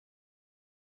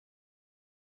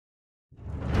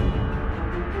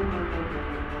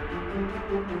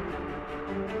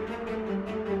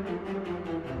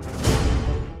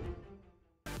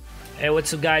Hey,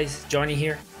 what's up guys, Johnny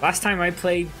here. Last time I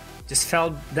played, just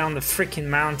fell down the freaking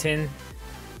mountain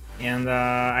and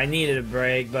I needed a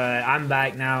break, but I'm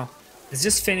back now. Let's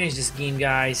just finish this game,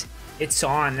 guys. It's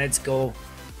on, let's go.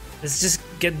 Let's just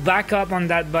get back up on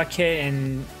that bucket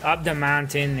and up the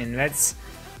mountain, and let's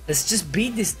just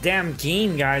beat this damn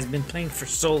game, guys. Been playing for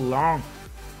so long.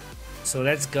 So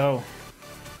let's go.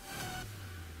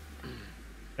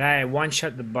 Alright, one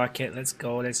shot the bucket. Let's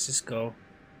go, let's just go.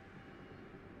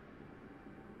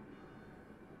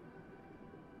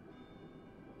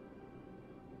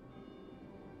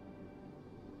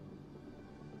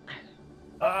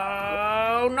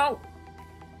 Oh no!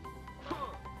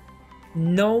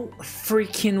 No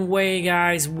freaking way,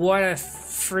 guys. What a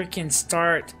freaking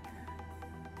start.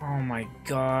 Oh my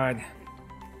god.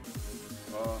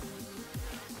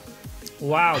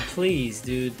 Wow, please,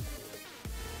 dude.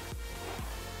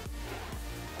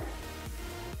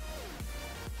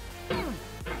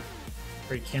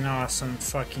 Freaking awesome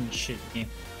fucking shit game.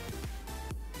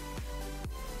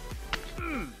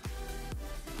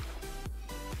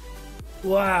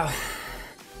 Wow.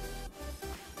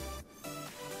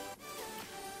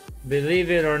 Believe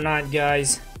it or not,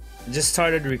 guys, I just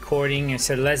started recording. I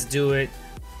said let's do it.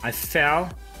 I fell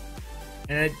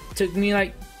and it took me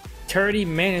like 30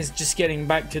 minutes just getting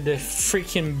back to the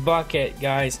freaking bucket,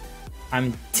 guys.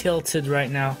 I'm tilted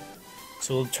right now,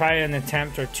 so we'll try an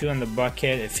attempt or two on the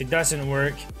bucket. If it doesn't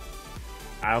work,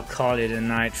 I'll call it a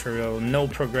night for real. No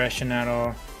progression at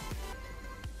all.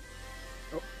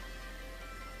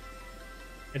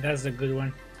 That's a good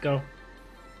one. Go.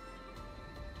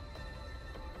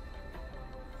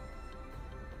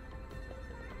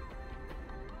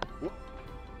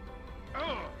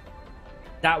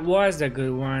 That was a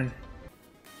good one.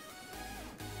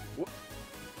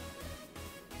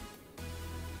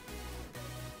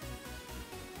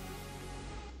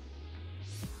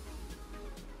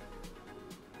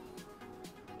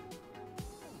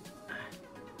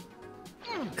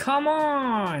 Come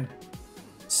on!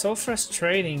 So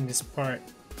frustrating, this part.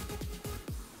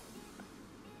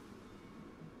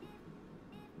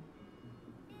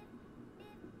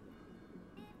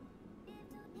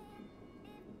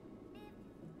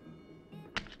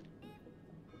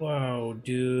 Whoa,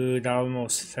 dude, I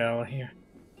almost fell here.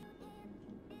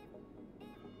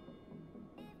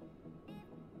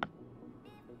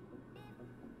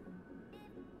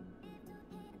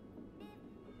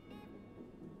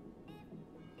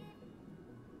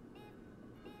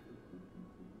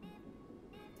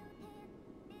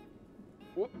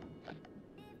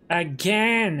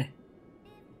 Again.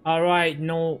 All right,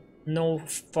 no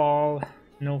fall,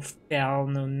 no fell,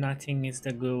 no nothing is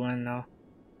the good one now.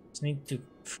 Just need to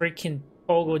freaking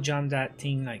pogo jump that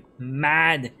thing like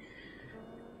mad.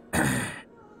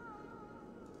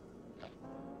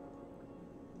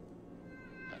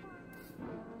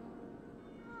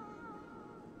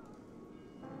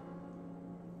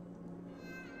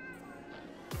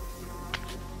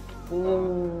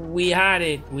 Ooh, we had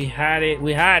it, we had it,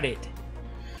 we had it.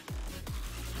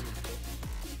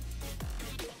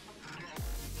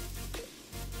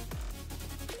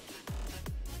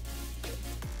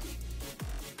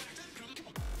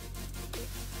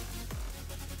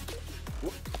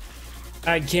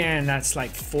 Again, that's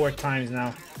like 4 times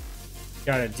now.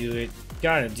 Gotta do it.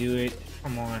 Gotta do it.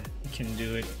 Come on, you can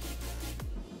do it.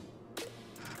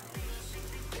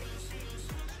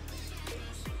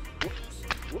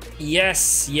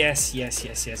 Yes, yes, yes,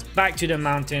 yes, yes. Back to the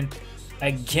mountain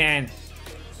again.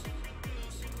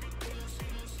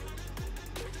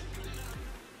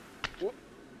 I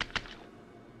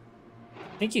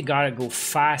think you gotta go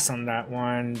fast on that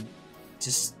one,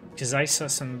 just because I saw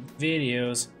some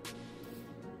videos.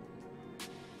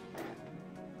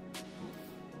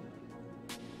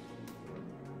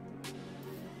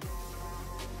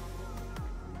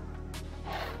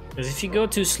 Because if you go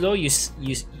too slow, you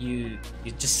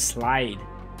just slide.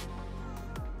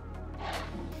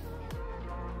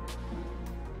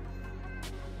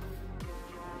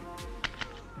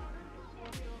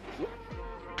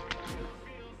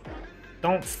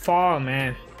 Don't fall,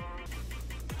 man.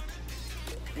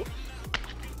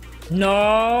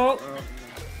 No.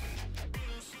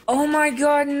 Oh my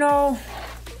god, no.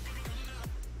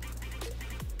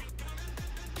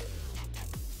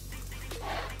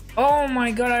 Oh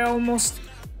my god, I almost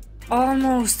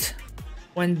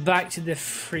went back to the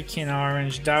freaking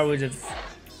orange. That would have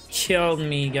killed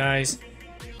me, guys.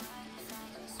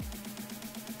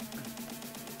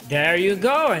 There you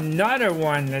go, another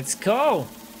one. Let's go.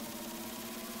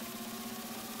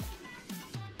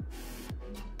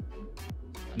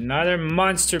 Another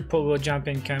monster pogo jump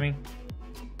incoming.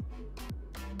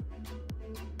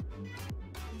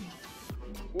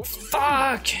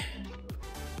 Fuck!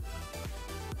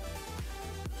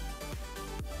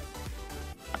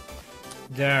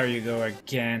 There you go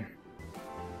again.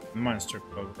 Monster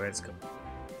pogo, let's go.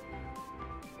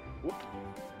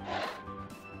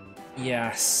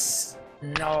 Yes.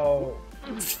 No.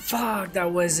 Fuck,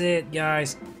 that was it,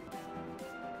 guys.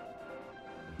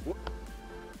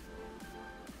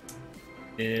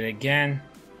 Did it again.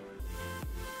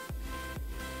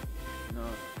 No.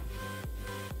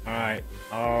 Alright,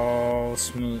 all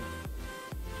smooth.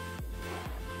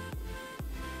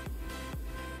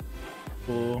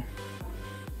 Cool.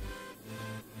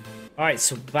 Alright,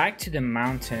 so back to the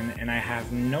mountain, and I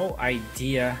have no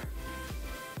idea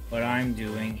what I'm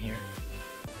doing here.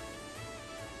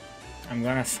 I'm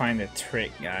gonna find a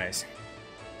trick, guys.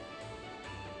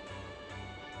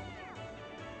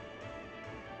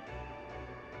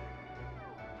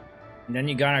 And then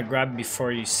you gotta grab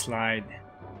before you slide.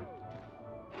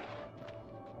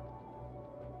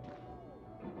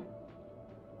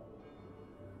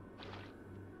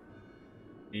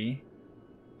 See?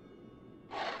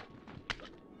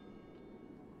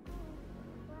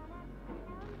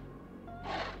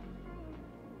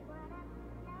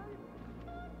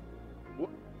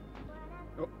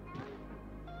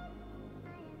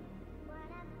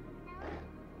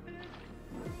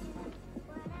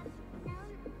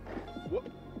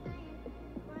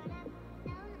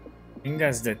 I think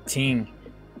that's the thing.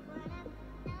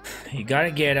 You gotta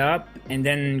get up and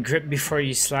then grip before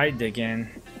you slide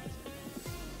again.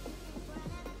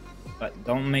 But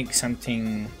don't make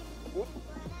something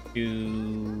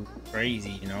too crazy,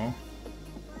 you know?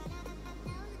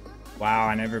 Wow,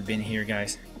 I never been here,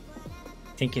 guys.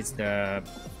 I think it's the...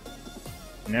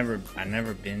 I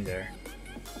never been there.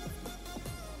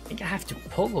 I think I have to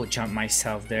pogo jump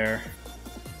myself there.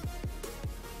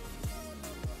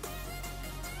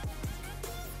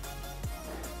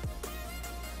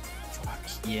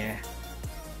 Yeah.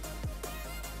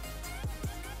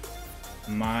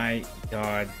 My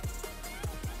God.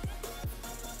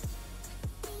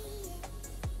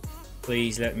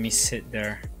 Please let me sit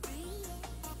there.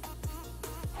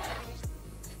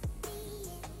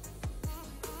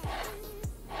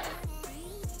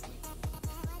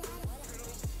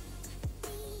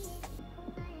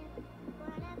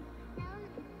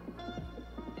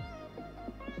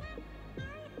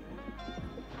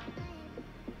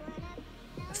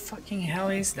 The fucking hell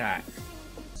is that?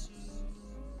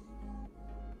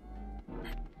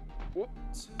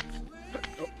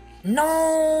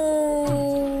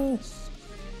 No!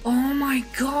 Oh my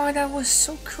God, that was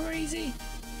so crazy.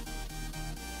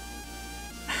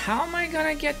 How am I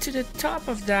gonna get to the top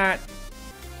of that?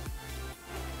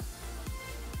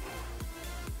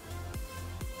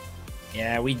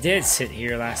 Yeah, we did sit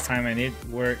here last time and it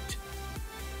worked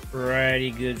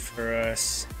pretty good for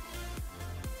us.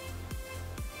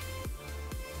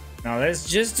 Now let's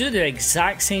just do the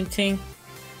exact same thing.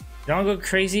 Don't go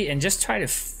crazy and just try to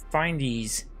find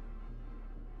these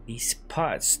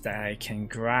spots that I can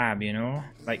grab, you know?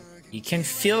 Like, you can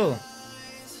feel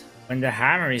when the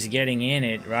hammer is getting in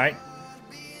it, right?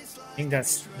 I think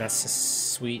that's a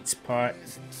sweet spot.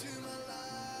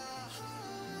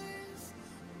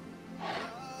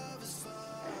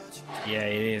 Yeah,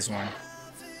 it is one.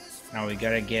 Now we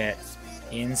gotta get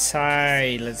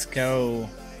inside. Let's go.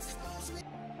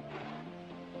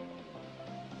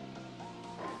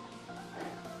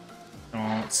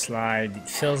 Don't slide. It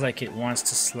feels like it wants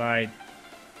to slide.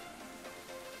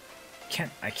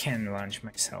 I can't launch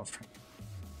myself from.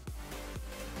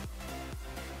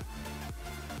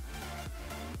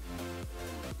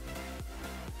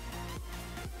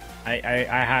 I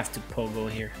have to pogo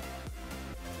here.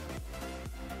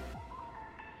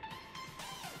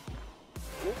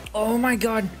 Oh my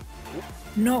God.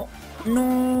 No.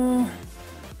 No.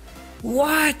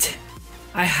 What?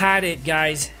 I had it,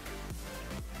 guys.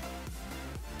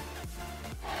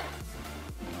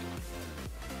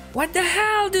 What the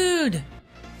hell, dude?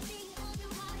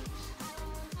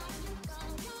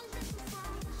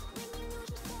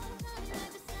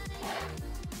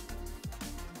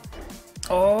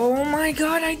 Oh my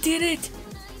God, I did it.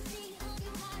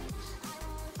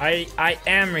 I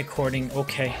am recording.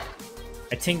 Okay.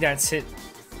 I think that's it.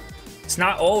 It's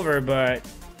not over, but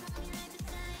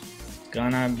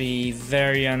gonna be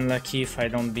very unlucky if I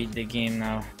don't beat the game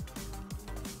now.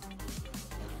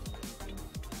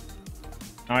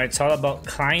 Now it's all about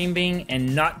climbing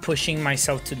and not pushing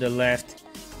myself to the left,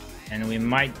 and we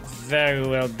might very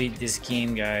well beat this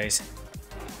game, guys.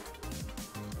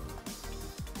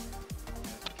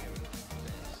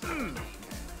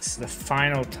 the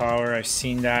final tower. I've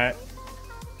seen that.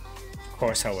 Of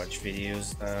course, I watch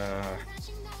videos.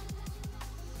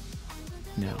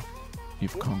 Now,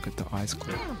 you've conquered the ice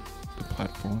cliff, the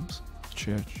platforms, the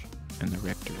church, and the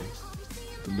rectory,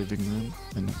 the living room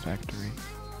and the factory,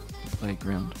 the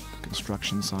playground, the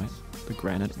construction site, the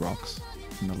granite rocks,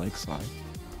 and the lakeside.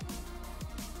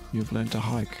 You've learned to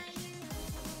hike.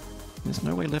 There's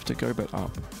no way left to go but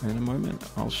up, and in a moment,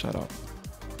 I'll shut up.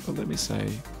 But let me say,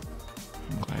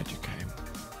 I'm glad you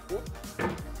came.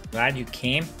 Glad you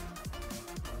came?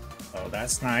 Oh,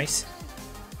 that's nice.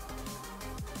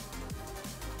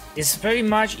 It's very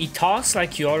much, it talks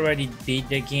like you already beat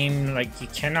the game, like you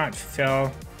cannot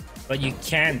fail, but you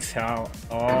can fail.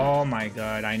 Oh my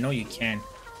god, I know you can.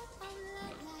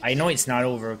 I know it's not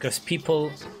over, because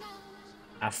people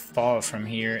have fall from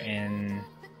here, and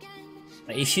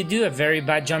if you do a very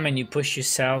bad jump and you push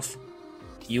yourself,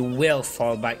 you will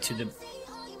fall back to the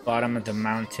bottom of the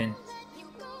mountain.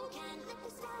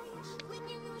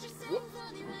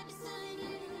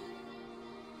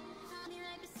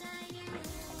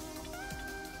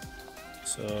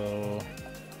 So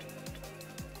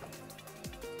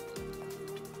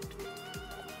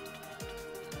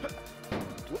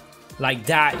like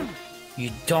that, you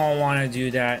don't want to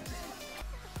do that.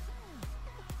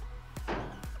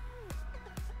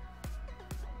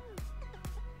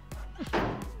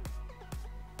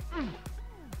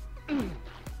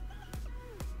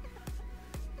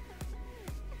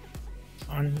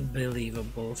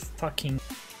 Unbelievable. Fucking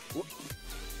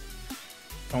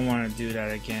don't want to do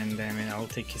that again, damn it. I'll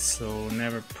take it slow,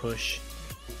 never push.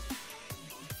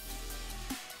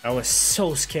 That was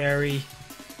so scary.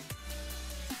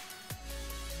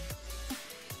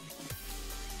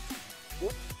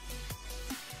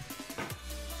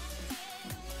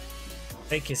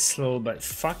 Take it slow, but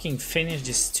fucking finish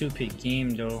this stupid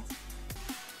game though.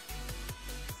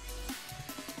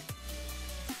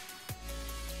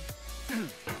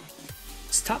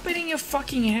 Stop hitting your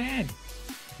fucking head.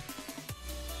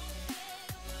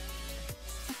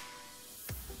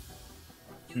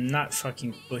 I'm not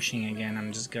fucking pushing again.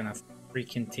 I'm just gonna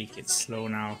freaking take it slow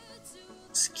now.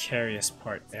 Scariest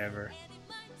part ever.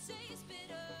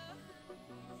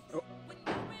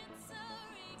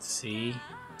 See?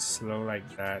 Slow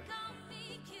like that.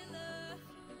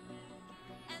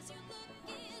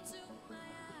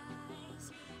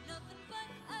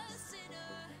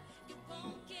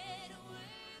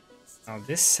 Now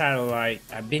this satellite,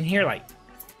 I've been here like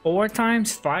 4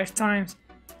 times, 5 times.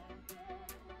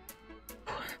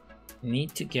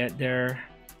 Need to get there,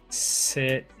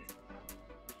 sit.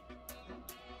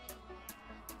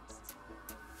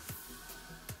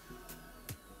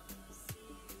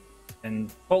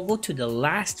 And go to the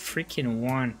last freaking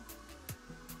one.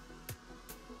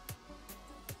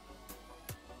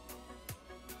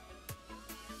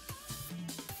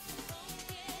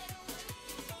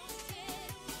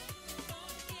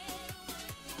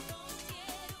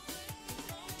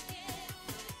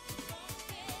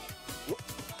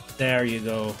 There you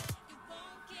go.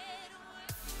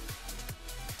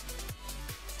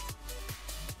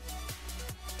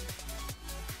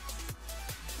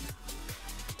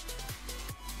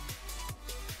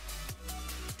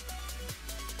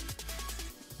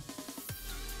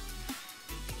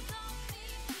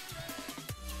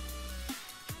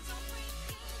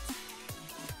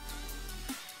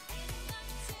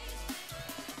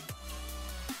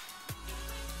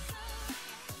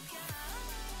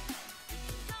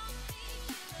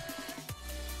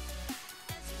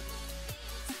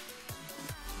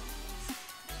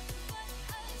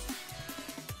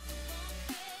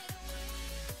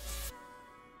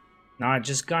 Now I'm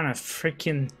just gonna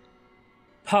freaking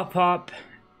pop up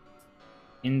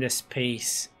in the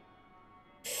space.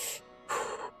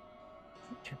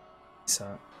 Okay,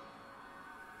 so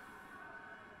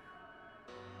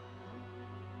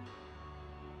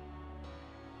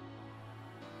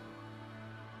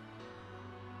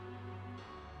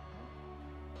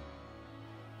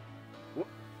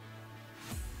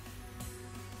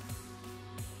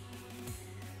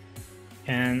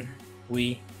can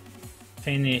we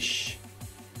finish?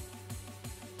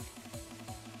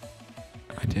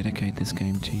 I dedicate this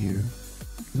game to you,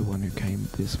 the one who came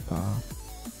this far.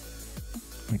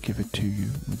 I give it to you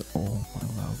with all my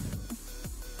love.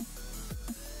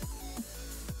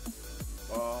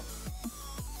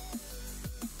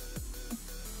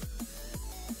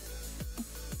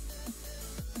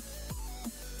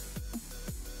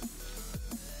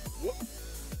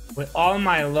 With all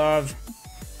my love.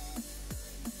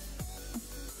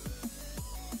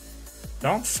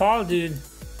 Don't fall, dude.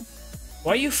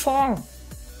 Why you fall?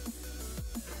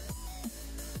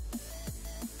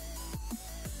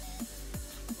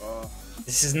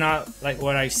 This is not like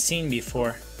what I've seen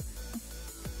before.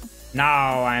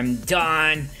 Now I'm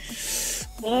done.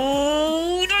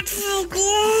 Oh, that felt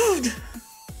good.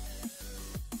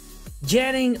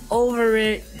 Getting over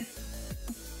it.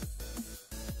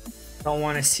 Don't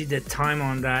want to see the time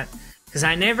on that because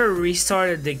I never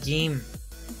restarted the game.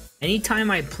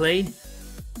 Anytime I played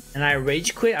and I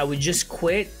rage quit, I would just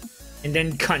quit and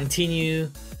then continue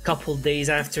a couple days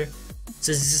after.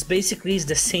 So this is basically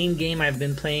the same game I've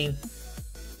been playing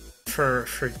for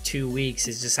 2 weeks.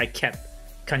 It's just I kept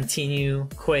continue,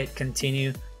 quit,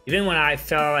 continue. Even when I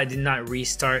fell, I did not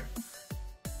restart.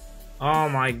 Oh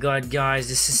my god, guys,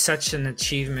 this is such an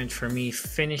achievement for me,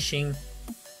 finishing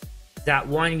that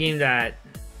one game that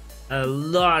a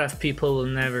lot of people will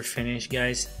never finish,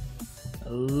 guys.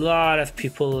 A lot of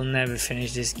people will never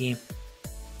finish this game.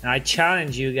 And I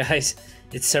challenge you guys,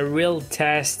 it's a real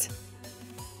test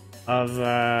of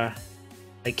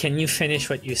like, can you finish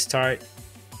what you start?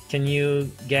 Can you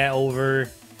get over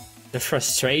the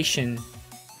frustration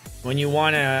when you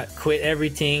want to quit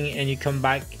everything and you come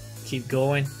back, keep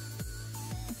going?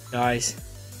 Guys,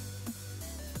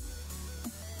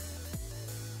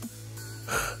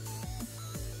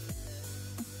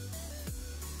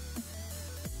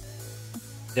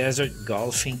 desert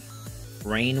golfing,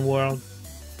 rain world,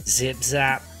 zip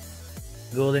zap,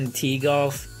 golden tee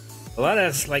golf. A lot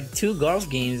of like 2 golf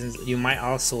games you might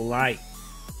also like.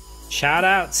 Shout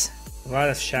outs, a lot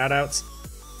of shout outs.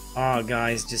 Oh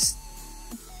guys, just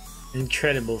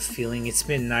incredible feeling. It's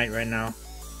midnight right now.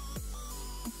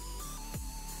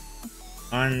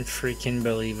 Unfreaking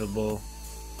believable.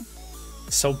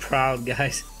 So proud,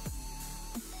 guys.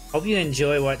 Hope you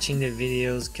enjoy watching the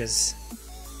videos, because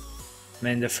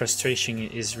man, the frustration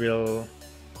is real.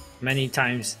 Many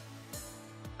times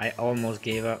I almost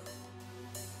gave up.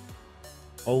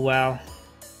 Oh well.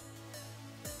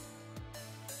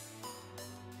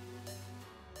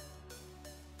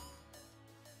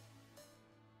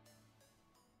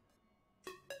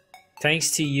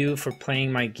 Thanks to you for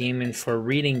playing my game and for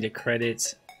reading the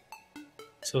credits.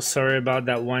 So sorry about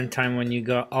that one time when you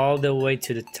got all the way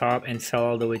to the top and fell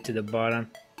all the way to the bottom.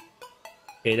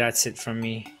 Okay, that's it from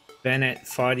me. Bennett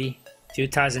Foddy,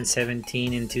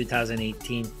 2017 and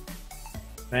 2018.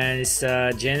 Man, it's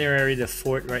January the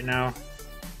 4th right now.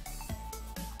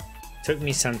 Took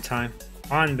me some time.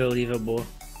 Unbelievable.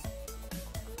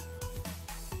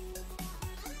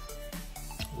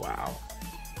 Wow.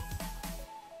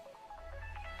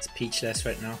 Speechless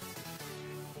right now.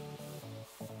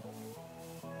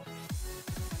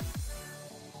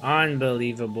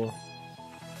 Unbelievable.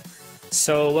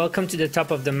 So welcome to the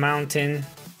top of the mountain.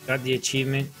 Got the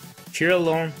achievement. If you're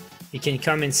alone, you can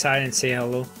come inside and say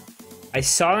hello. I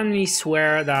solemnly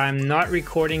swear that I'm not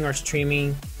recording or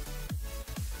streaming.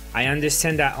 I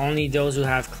understand that only those who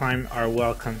have climbed are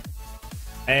welcome.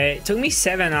 It took me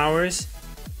 7 hours,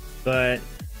 but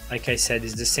like I said,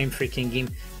 it's the same freaking game.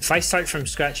 If I start from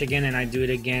scratch again and I do it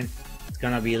again, it's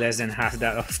gonna be less than half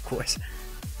that, of course.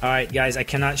 Alright guys, I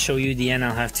cannot show you the end.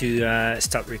 I'll have to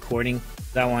stop recording.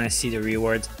 I want to see the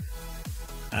rewards.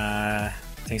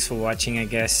 Thanks for watching, I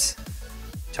guess.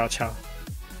 Ciao, ciao.